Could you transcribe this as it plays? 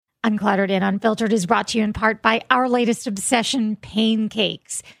Uncluttered and Unfiltered is brought to you in part by our latest obsession, Pain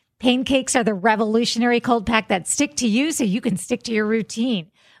Cakes. Pain Cakes are the revolutionary cold pack that stick to you so you can stick to your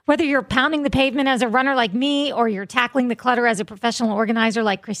routine. Whether you're pounding the pavement as a runner like me or you're tackling the clutter as a professional organizer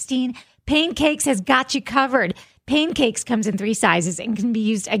like Christine, Pain Cakes has got you covered. Pain Cakes comes in 3 sizes and can be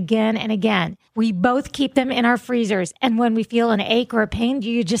used again and again. We both keep them in our freezers, and when we feel an ache or a pain,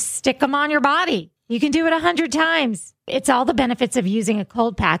 you just stick them on your body. You can do it 100 times. It's all the benefits of using a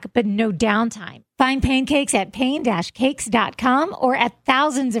cold pack, but no downtime. Find Pain Cakes at pain-cakes.com or at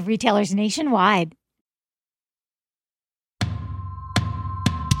thousands of retailers nationwide.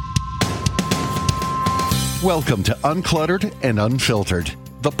 Welcome to Uncluttered and Unfiltered,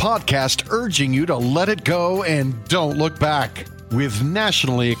 the podcast urging you to let it go and don't look back. With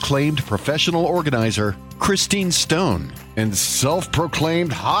nationally acclaimed professional organizer Christine Stone and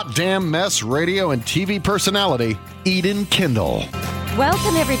self-proclaimed hot damn mess radio and TV personality Eden Kendall.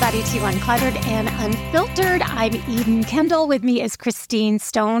 Welcome, everybody, to Uncluttered and Unfiltered. I'm Eden Kendall. With me is Christine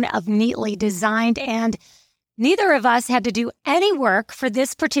Stone of Neatly Designed, and neither of us had to do any work for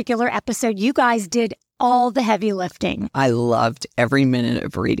this particular episode. You guys did all the heavy lifting. I loved every minute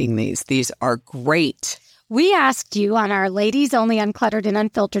of reading these. These are great. We asked you on our Ladies Only Uncluttered and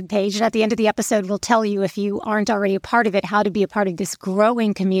Unfiltered page, and at the end of the episode, we'll tell you, if you aren't already a part of it, how to be a part of this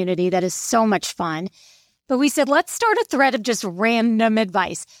growing community that is so much fun. But we said, let's start a thread of just random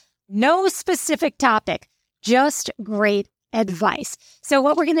advice. No specific topic, just great advice. So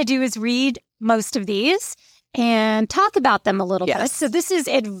what we're going to do is read most of these and talk about them a little bit. So this is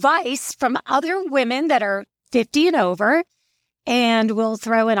advice from other women that are 50 and over. And we'll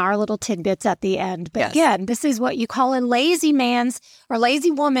throw in our little tidbits at the end. But again, this is what you call a lazy man's or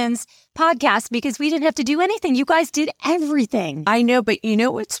lazy woman's podcast because we didn't have to do anything. You guys did everything. I know, but you know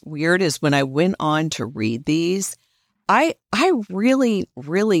what's weird is when I went on to read these, I really,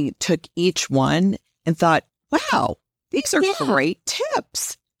 really took each one and thought, wow, these are great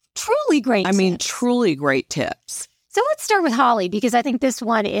tips. Truly great tips. I mean, truly great tips. So let's start with Holly because I think this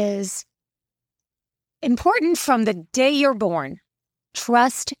one is important from the day you're born.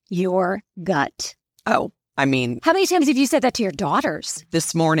 Trust your gut. Oh, I mean, how many times have you said that to your daughters?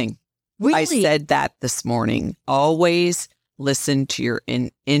 This morning. Really? I said that this morning. Always listen to your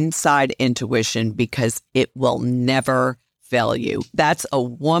inside intuition because it will never fail you. That's a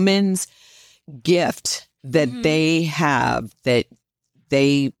woman's gift that they have that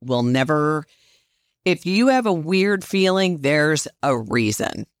they will never. If you have a weird feeling, there's a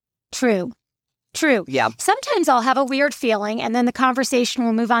reason. True. Yeah. Sometimes I'll have a weird feeling and then the conversation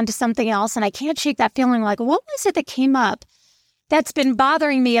will move on to something else and I can't shake that feeling like, what was it that came up that's been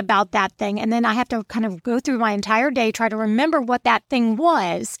bothering me about that thing? And then I have to kind of go through my entire day, try to remember what that thing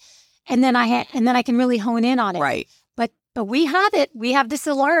was. And then I can really hone in on it. Right. But we have it. We have this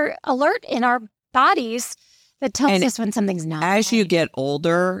alert in our bodies that tells us when something's not. As you get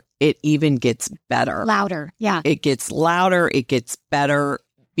older, it even gets better. Louder. Yeah. It gets louder. It gets better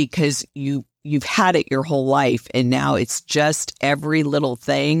because you've had it your whole life, and now it's just every little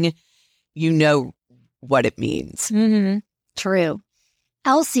thing, you know what it means. Mm-hmm. True.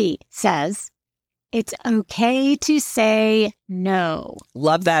 Elsie says, it's okay to say no.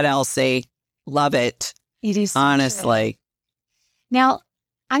 Love that, Elsie. Love it. It is. Honestly. Now,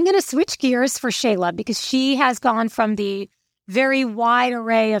 I'm going to switch gears for Shayla because she has gone from the very wide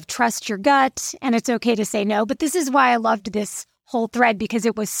array of trust your gut and it's okay to say no. But this is why I loved this whole thread because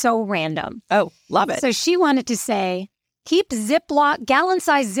it was so random. Oh, love it. So she wanted to say, keep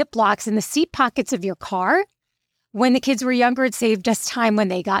gallon-sized Ziplocs in the seat pockets of your car. When the kids were younger, it saved us time when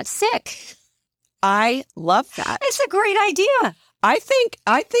they got sick. I love that. It's a great idea. I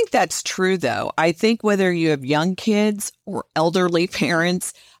think that's true, though. I think whether you have young kids or elderly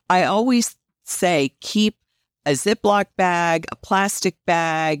parents, I always say keep a Ziploc bag, a plastic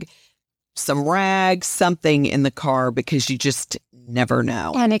bag, some rags, something in the car because you just never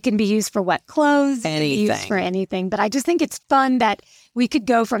know. And it can be used for wet clothes. Anything. Used for anything. But I just think it's fun that we could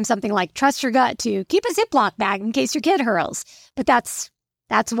go from something like trust your gut to keep a Ziploc bag in case your kid hurls. But that's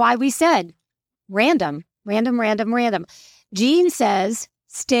why we said random. Jean says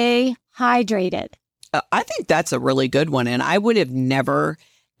stay hydrated. I think that's a really good one. And I would have never,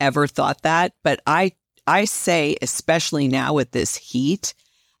 ever thought that. But I say, especially now with this heat,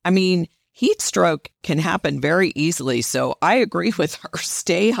 I mean, heat stroke can happen very easily. So I agree with her.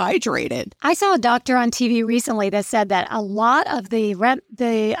 Stay hydrated. I saw a doctor on TV recently that said that a lot of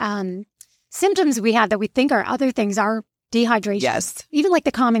the symptoms we have that we think are other things are dehydration. Yes. Even like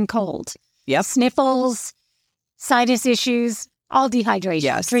the common cold. Yep. Sniffles, sinus issues, all dehydration.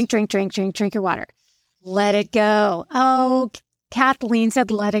 Yes. Drink your water. Let it go. Oh, Kathleen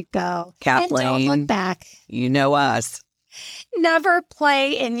said, let it go. Kathleen, and don't look back. You know us. Never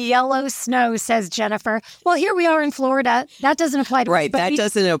play in yellow snow, says Jennifer. Well, here we are in Florida. That doesn't apply to us. Right. That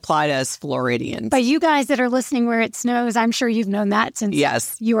doesn't apply to us Floridians. But you guys that are listening where it snows, I'm sure you've known that since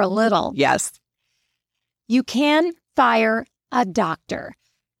you were little. Yes. You can fire a doctor.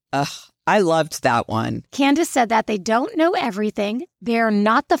 I loved that one. Candace said that they don't know everything. They're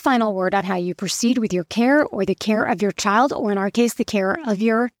not the final word on how you proceed with your care or the care of your child, or in our case, the care of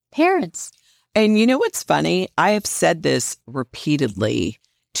your parents. And you know what's funny? I have said this repeatedly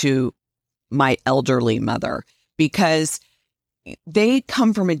to my elderly mother because they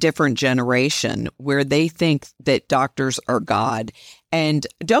come from a different generation where they think that doctors are God. And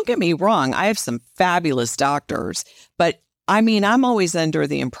don't get me wrong, I have some fabulous doctors, but I mean, I'm always under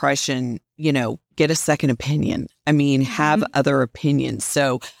the impression, get a second opinion. I mean, have other opinions.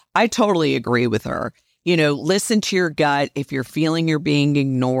 So I totally agree with her. Listen to your gut. If you're feeling you're being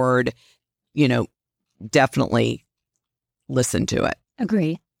ignored, definitely listen to it.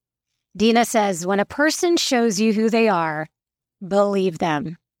 Agree. Dina says, when a person shows you who they are, believe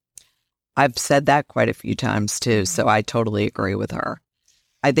them. I've said that quite a few times too, so I totally agree with her.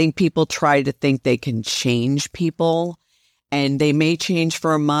 I think people try to think they can change people, and they may change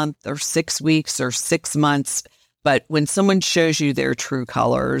for a month or 6 weeks or 6 months, but when someone shows you their true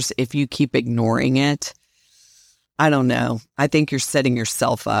colors, if you keep ignoring it, I don't know. I think you're setting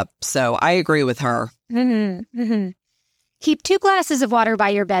yourself up. So I agree with her. Keep 2 glasses of water by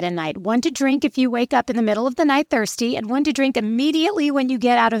your bed at night. 1 to drink if you wake up in the middle of the night thirsty, and 1 to drink immediately when you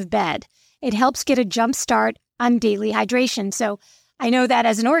get out of bed. It helps get a jump start on daily hydration. So I know that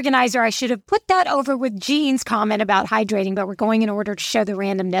as an organizer, I should have put that over with Jean's comment about hydrating, but we're going in order to show the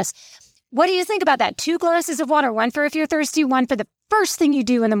randomness. What do you think about that? 2 glasses of water, 1 for if you're thirsty, 1 for the first thing you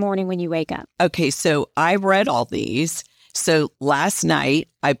do in the morning when you wake up. Okay, so I read all these. So last night,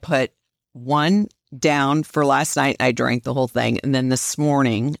 I put 1 down for last night. I drank the whole thing. And then this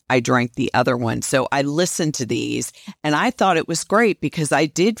morning, I drank the other one. So I listened to these, and I thought it was great because I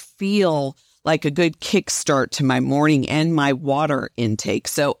did feel like a good kickstart to my morning and my water intake.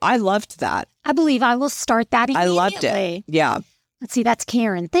 So I loved that. I believe I will start that immediately. I loved it. Yeah. Let's see, that's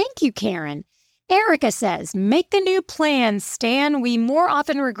Karen. Thank you, Karen. Erica says, make the new plans, Stan. We more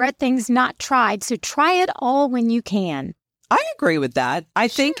often regret things not tried, so try it all when you can. I agree with that. I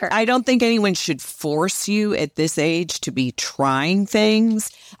don't think anyone should force you at this age to be trying things.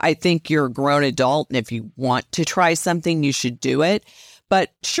 I think you're a grown adult, and if you want to try something, you should do it.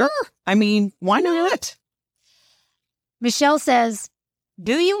 But sure, I mean, why not? Michelle says,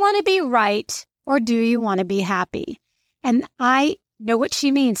 do you want to be right or do you want to be happy? And I know what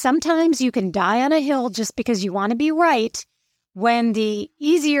she means. Sometimes you can die on a hill just because you want to be right, when the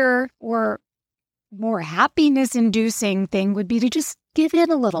easier or more happiness-inducing thing would be to just give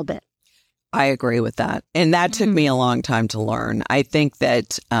in a little bit. I agree with that. And that took me a long time to learn. I think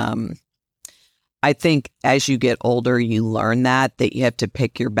that as you get older, you learn that you have to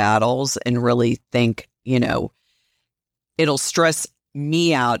pick your battles and really think, it'll stress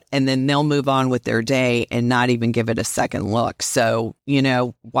me out, and then they'll move on with their day and not even give it a second look. So,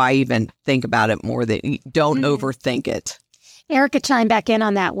 why even think about it more? Don't overthink it. Erica chimed back in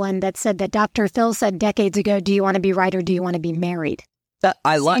on that one that said that Dr. Phil said decades ago, do you want to be right or do you want to be married?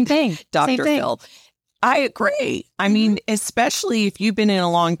 I love Same thing. Dr. Phil. I agree. I mean, especially if you've been in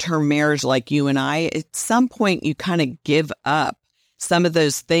a long-term marriage like you and I, at some point you kind of give up some of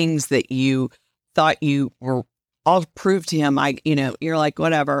those things that you thought you were. I'll prove to him, you're like,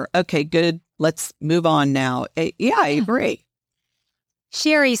 whatever. Okay, good. Let's move on now. Yeah, I agree.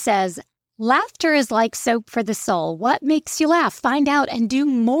 Sherry says, laughter is like soap for the soul. What makes you laugh? Find out and do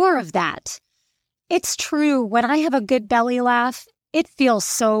more of that. It's true. When I have a good belly laugh, it feels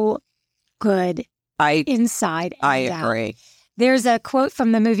so good inside and I out. agree. There's a quote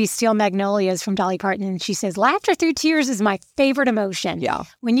from the movie Steel Magnolias from Dolly Parton, and she says, laughter through tears is my favorite emotion. Yeah.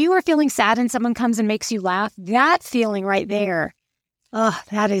 When you are feeling sad and someone comes and makes you laugh, that feeling right there,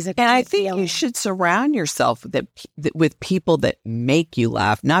 that is a good And I think feeling. you should surround yourself with people that make you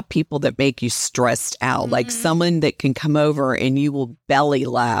laugh, not people that make you stressed out, like someone that can come over and you will belly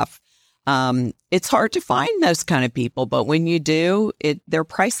laugh. It's hard to find those kind of people, but when you do, they're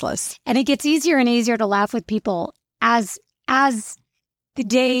priceless. And it gets easier and easier to laugh with people as the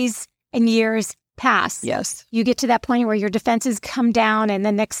days and years pass. Yes. You get to that point where your defenses come down, and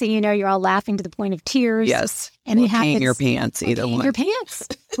then next thing you know, you're all laughing to the point of tears. Yes. And it happens. Peeing your pants, either one. Your pants,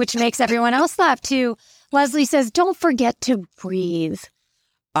 which makes everyone else laugh too. Leslie says, don't forget to breathe.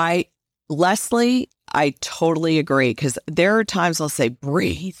 Leslie, I totally agree, because there are times I'll say,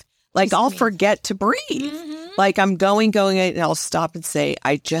 breathe. I'll forget to breathe. Like I'm going, and I'll stop and say,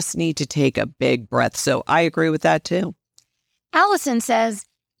 I just need to take a big breath. So I agree with that too. Allison says,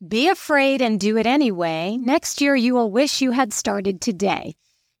 be afraid and do it anyway. Next year, you will wish you had started today.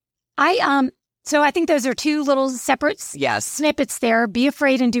 So I think those are two little separate snippets there. Be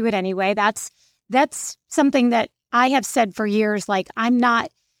afraid and do it anyway. That's something that I have said for years. Like, I'm not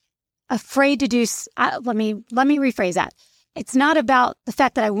afraid to do. Let me rephrase that. It's not about the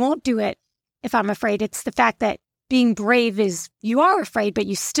fact that I won't do it if I'm afraid. It's the fact that being brave is you are afraid, but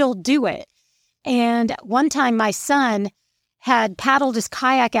you still do it. And one time my son had paddled his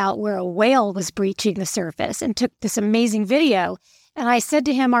kayak out where a whale was breaching the surface and took this amazing video. And I said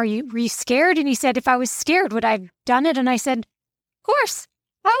to him, were you scared? And he said, if I was scared, would I have done it? And I said, of course.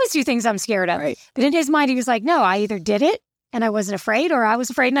 I always do things I'm scared of. Right. But in his mind, he was like, no, I either did it and I wasn't afraid, or I was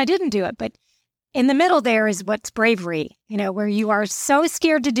afraid and I didn't do it. But in the middle there is what's bravery, where you are so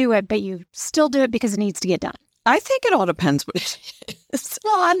scared to do it, but you still do it because it needs to get done. I think it all depends what it is.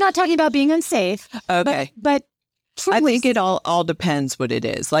 Well, I'm not talking about being unsafe. Okay. But truly, I think it all depends what it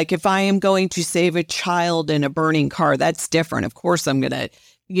is. Like if I am going to save a child in a burning car, that's different. Of course, I'm going to,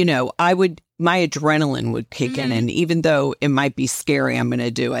 my adrenaline would kick in. And even though it might be scary, I'm going to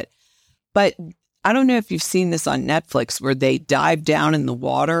do it. But I don't know if you've seen this on Netflix where they dive down in the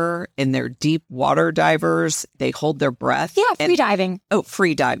water and they're deep water divers. They hold their breath. Yeah, free diving. Oh,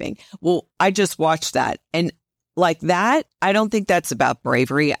 free diving. Well, I just watched that. And like that, I don't think that's about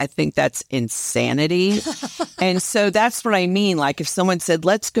bravery. I think that's insanity. And so that's what I mean. Like if someone said,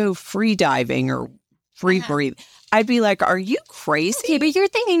 let's go free diving or free breathe, I'd be like, are you crazy? Okay, but you're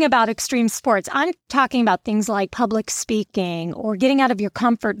thinking about extreme sports. I'm talking about things like public speaking or getting out of your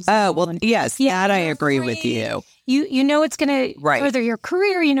comfort zone. Oh, well, yes, that I agree with you. You know it's going to further your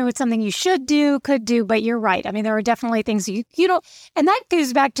career. You know it's something you should do, could do, but you're right. I mean, there are definitely things you don't, and that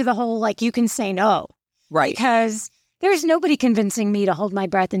goes back to the whole, like, you can say no. Right. Because there's nobody convincing me to hold my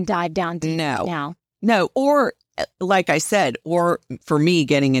breath and dive down deep now. No, or like I said, or for me,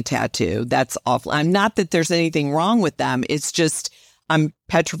 getting a tattoo, that's awful. I'm not that there's anything wrong with them. It's just I'm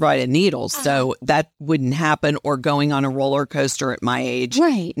petrified of needles. So that wouldn't happen. Or going on a roller coaster at my age.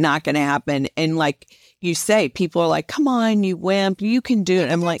 Right. Not going to happen. And like you say, people are like, come on, you wimp, you can do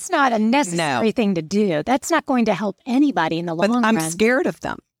it. I'm like, it's not a necessary thing to do. That's not going to help anybody in the long run. I'm scared of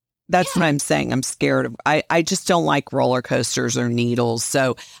them. That's what I'm saying. I'm scared of, I just don't like roller coasters or needles.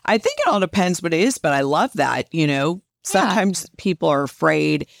 So I think it all depends what it is, but I love that, sometimes people are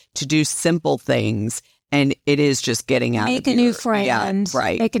afraid to do simple things and it is just getting out Make of a new friend. Yeah,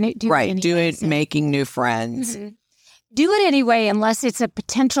 right. Making new friends. Mm-hmm. Do it anyway, unless it's a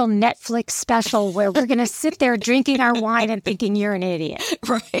potential Netflix special where we're going to sit there drinking our wine and thinking you're an idiot.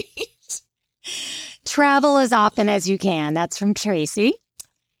 Right. Travel as often as you can. That's from Tracy.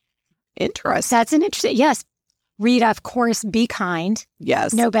 Interesting. That's an interesting. Yes. Rita, of course, be kind.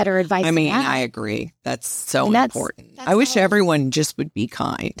 Yes. No better advice. I mean, than that. I agree. That's so important. I wish everyone just would be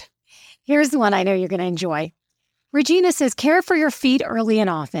kind. Here's the one I know you're going to enjoy. Regina says, care for your feet early and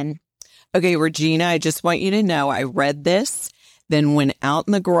often. Okay, Regina, I just want you to know I read this, then went out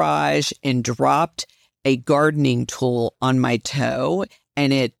in the garage and dropped a gardening tool on my toe,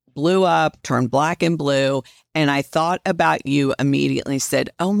 and it blew up, turned black and blue. And I thought about you immediately, said,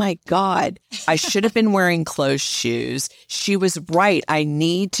 oh my God, I should have been wearing closed shoes. She was right. I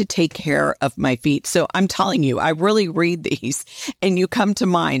need to take care of my feet. So I'm telling you, I really read these and you come to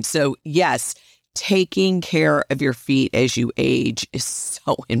mind. So yes, taking care of your feet as you age is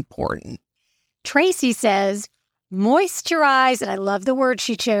so important. Tracy says, moisturize, and I love the word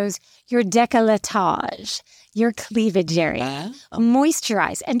she chose, your décolletage, your cleavage area.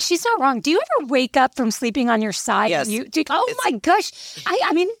 Moisturize. And she's not wrong. Do you ever wake up from sleeping on your side? Yes. And you think, oh my gosh.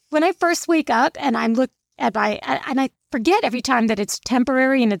 I mean, when I first wake up and I'm look at and I forget every time that it's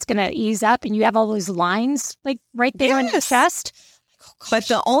temporary and it's going to ease up and you have all those lines like right there in your chest. But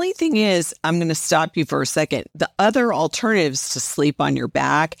the only thing is, I'm going to stop you for a second. The other alternatives to sleep on your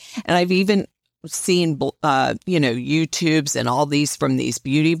back, and I've even seen, YouTubes and all these from these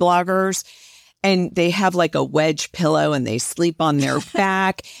beauty bloggers, and they have like a wedge pillow and they sleep on their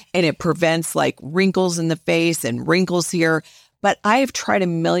back and it prevents like wrinkles in the face and wrinkles here. But I have tried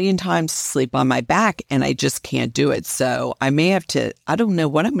 1,000,000 times to sleep on my back and I just can't do it. So I may have to, I don't know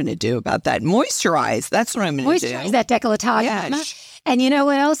what I'm going to do about that. Moisturize. That's what I'm going to do. Moisturize that décolletage. Yeah. And you know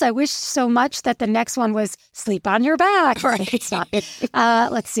what else? I wish so much that the next one was sleep on your back. Right. It's not.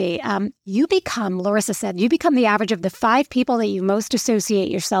 Let's see. Larissa said, you become the average of the 5 people that you most associate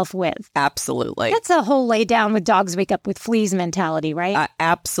yourself with. Absolutely. That's a whole lay down with dogs wake up with fleas mentality, right?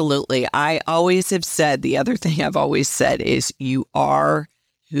 Absolutely. I always have said, the other thing I've always said is you are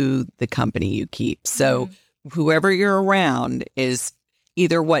who the company you keep. So whoever you're around is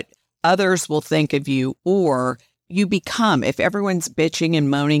either what others will think of you or you become. If everyone's bitching and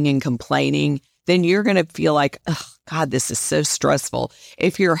moaning and complaining, then you're going to feel like, oh, God, this is so stressful.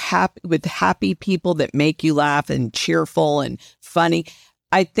 If you're happy with happy people that make you laugh and cheerful and funny,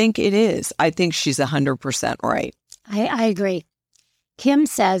 I think it is. I think she's 100% right. I agree. Kim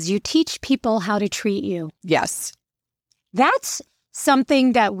says, you teach people how to treat you. Yes. That's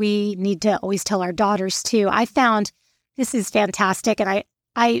something that we need to always tell our daughters too. I found this is fantastic. And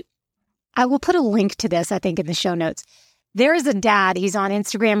I will put a link to this, I think, in the show notes. There is a dad, he's on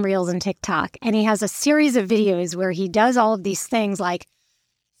Instagram Reels and TikTok, and he has a series of videos where he does all of these things like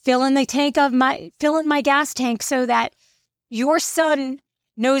fill in my gas tank so that your son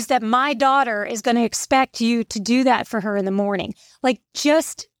knows that my daughter is going to expect you to do that for her in the morning. Like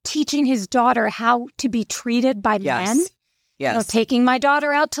just teaching his daughter how to be treated by men. Yes. You know, taking my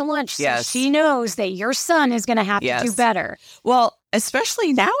daughter out to lunch so she knows that your son is going to have to do better. Well,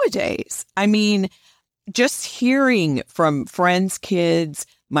 especially nowadays. I mean, just hearing from friends' kids,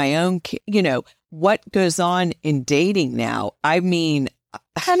 my own, what goes on in dating now. I mean.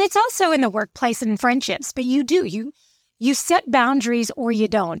 And it's also in the workplace and friendships, but you set boundaries or you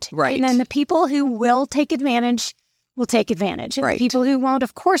don't. Right. And then the people who will take advantage will take advantage. And right. The people who won't,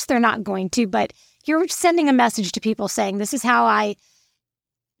 of course, they're not going to, but you're sending a message to people saying, this is all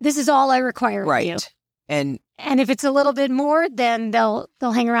I require of you. And if it's a little bit more, then they'll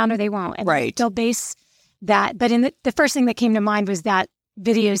hang around or they won't. And they'll base that. But in the first thing that came to mind was that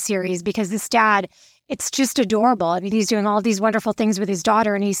video series, because this dad, it's just adorable. I mean, he's doing all these wonderful things with his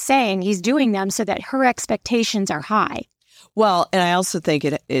daughter, and he's saying he's doing them so that her expectations are high. Well, and I also think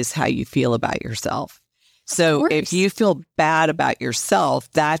it is how you feel about yourself. So if you feel bad about yourself,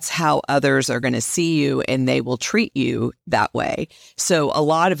 that's how others are going to see you and they will treat you that way. So a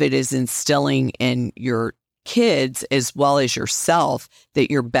lot of it is instilling in your kids as well as yourself that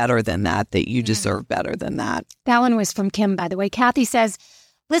you're better than that you deserve better than that. That one was from Kim, by the way. Kathy says,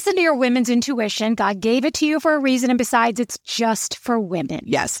 listen to your women's intuition. God gave it to you for a reason. And besides, it's just for women.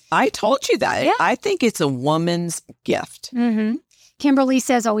 Yes, I told you that. Yeah. I think it's a woman's gift. Mm-hmm. Kimberly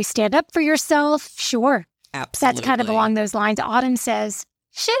says, always stand up for yourself. Sure. Absolutely. That's kind of along those lines. Autumn says,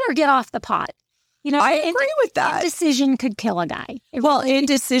 shit or get off the pot. I agree with that. Indecision could kill a guy.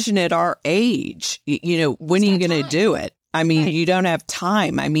 Indecision at our age, when are you going to do it? I mean, you don't have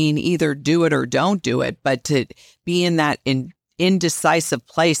time. I mean, either do it or don't do it. But to be in that indecisive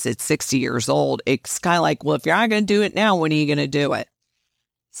place at 60 years old, it's kind of like, well, if you're not going to do it now, when are you going to do it?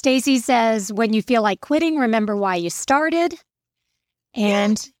 Stacy says, when you feel like quitting, remember why you started.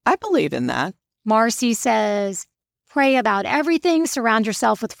 And I believe in that. Marcy says, pray about everything. Surround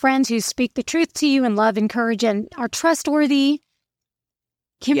yourself with friends who speak the truth to you and love, encourage, and are trustworthy.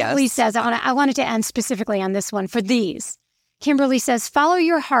 Kimberly says, I wanted to end specifically on this one for these. Kimberly says, follow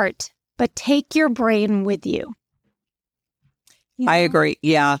your heart, but take your brain with you. I agree.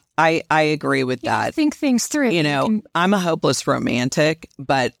 Yeah, I agree with that. Think things through. I'm a hopeless romantic,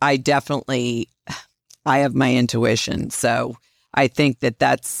 but I have my intuition. So I think that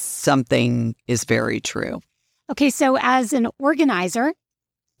that's something is very true. Okay, so as an organizer,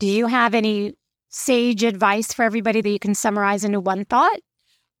 do you have any sage advice for everybody that you can summarize into one thought?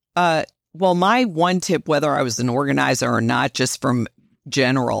 Well, my one tip, whether I was an organizer or not, just from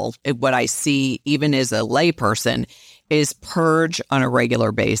general, what I see even as a layperson, is purge on a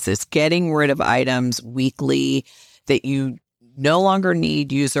regular basis, getting rid of items weekly that you no longer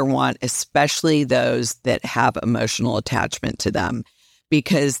need, use, or want, especially those that have emotional attachment to them,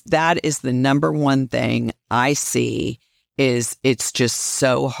 because that is the number one thing I see is it's just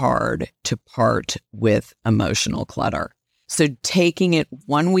so hard to part with emotional clutter. So taking it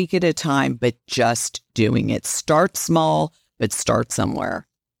 1 week at a time, but just doing it. Start small, but start somewhere.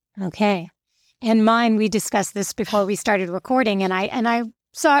 Okay. And mine, we discussed this before we started recording, and I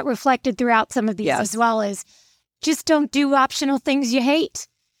saw it reflected throughout some of these as well, as just don't do optional things you hate.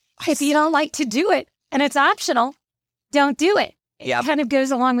 If you don't like to do it and it's optional, don't do it. It kind of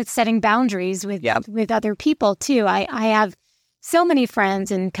goes along with setting boundaries with other people too. I have so many friends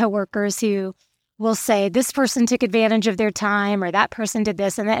and coworkers who will say this person took advantage of their time or that person did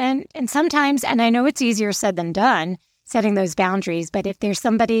this. And sometimes, and I know it's easier said than done, setting those boundaries. But if there's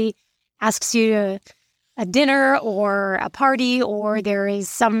somebody asks you to a dinner or a party, or there is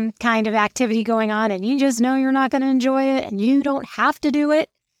some kind of activity going on and you just know you're not going to enjoy it and you don't have to do it,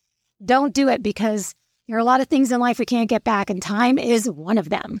 don't do it, because there are a lot of things in life we can't get back, and time is one of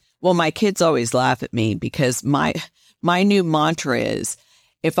them. Well, my kids always laugh at me because my new mantra is,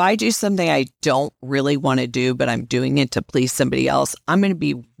 if I do something I don't really want to do, but I'm doing it to please somebody else, I'm going to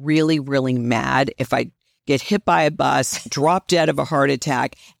be really, really mad if I get hit by a bus, drop dead of a heart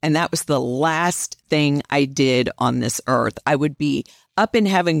attack, and that was the last thing I did on this earth, I would be up in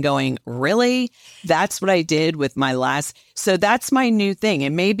heaven going, really? That's what I did with my last. So that's my new thing.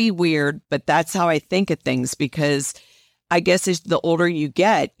 It may be weird, but that's how I think of things, because I guess as the older you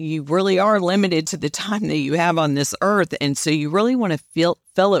get, you really are limited to the time that you have on this earth. And so you really want to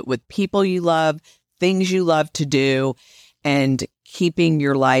fill it with people you love, things you love to do, and keeping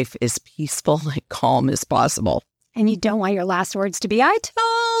your life as peaceful and calm as possible. And you don't want your last words to be, I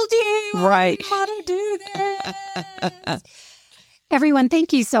told you right. how to do this. Everyone,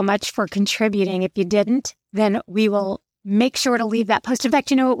 thank you so much for contributing. If you didn't, then we will make sure to leave that post. In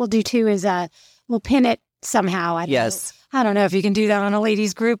fact, you know what we'll do too is we'll pin it somehow. I don't know if you can do that on a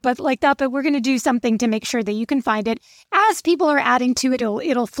ladies group, but like that. But we're going to do something to make sure that you can find it. As people are adding to it,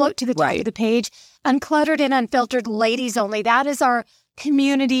 it'll float to the top of the page. Uncluttered and Unfiltered Ladies Only. That is our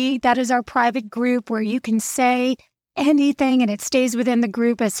community. That is our private group where you can say anything and it stays within the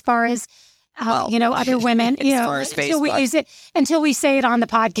group as far as, other women. Far as until we say it on the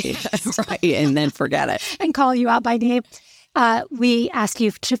podcast. Right, and then forget it. And call you out by name. We ask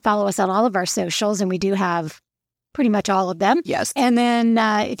you to follow us on all of our socials, and we do have pretty much all of them. Yes. And then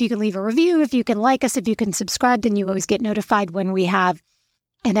if you can leave a review, if you can like us, if you can subscribe, then you always get notified when we have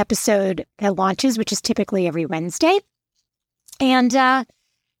an episode that launches, which is typically every Wednesday. And I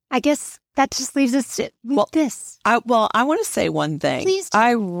guess that just leaves us with this. I want to say one thing. Please do.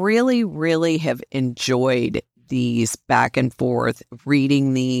 I really, really have enjoyed these back and forth,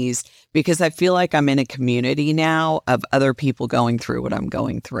 reading these, because I feel like I'm in a community now of other people going through what I'm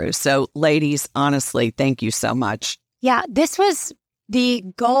going through. So ladies, honestly, thank you so much. Yeah, this was the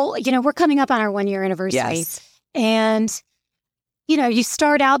goal. We're coming up on our 1-year anniversary. Yes. And, you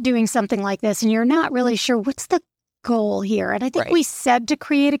start out doing something like this and you're not really sure what's the goal here. And I think we said to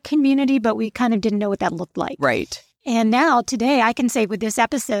create a community, but we kind of didn't know what that looked like. Right. And now today I can say with this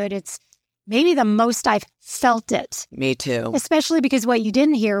episode, it's maybe the most I've felt it. Me too. Especially because what you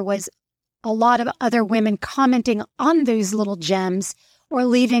didn't hear was a lot of other women commenting on those little gems or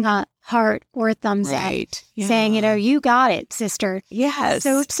leaving a heart or a thumbs up saying, you got it, sister. Yes.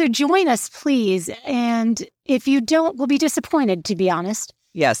 So join us, please. And if you don't, we'll be disappointed, to be honest.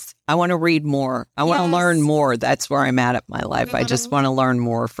 Yes. I want to read more. I want to learn more. That's where I'm at my life. I just want to learn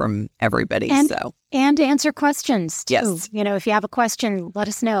more from everybody. And answer questions, too. Yes. If you have a question, let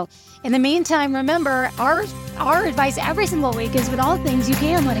us know. In the meantime, remember, our advice every single week is with all things you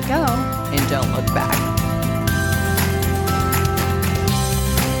can, let it go. And don't look back.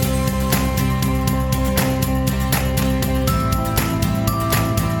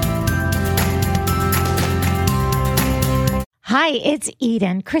 Hi, it's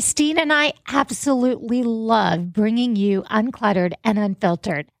Eden. Christine and I absolutely love bringing you Uncluttered and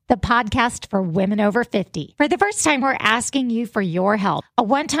Unfiltered, the podcast for women over 50. For the first time, we're asking you for your help. A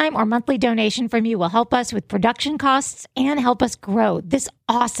one-time or monthly donation from you will help us with production costs and help us grow this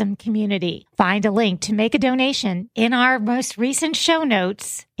awesome community. Find a link to make a donation in our most recent show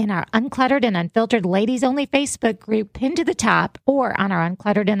notes in our Uncluttered and Unfiltered Ladies Only Facebook group pinned to the top or on our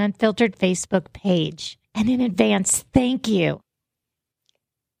Uncluttered and Unfiltered Facebook page. And in advance, thank you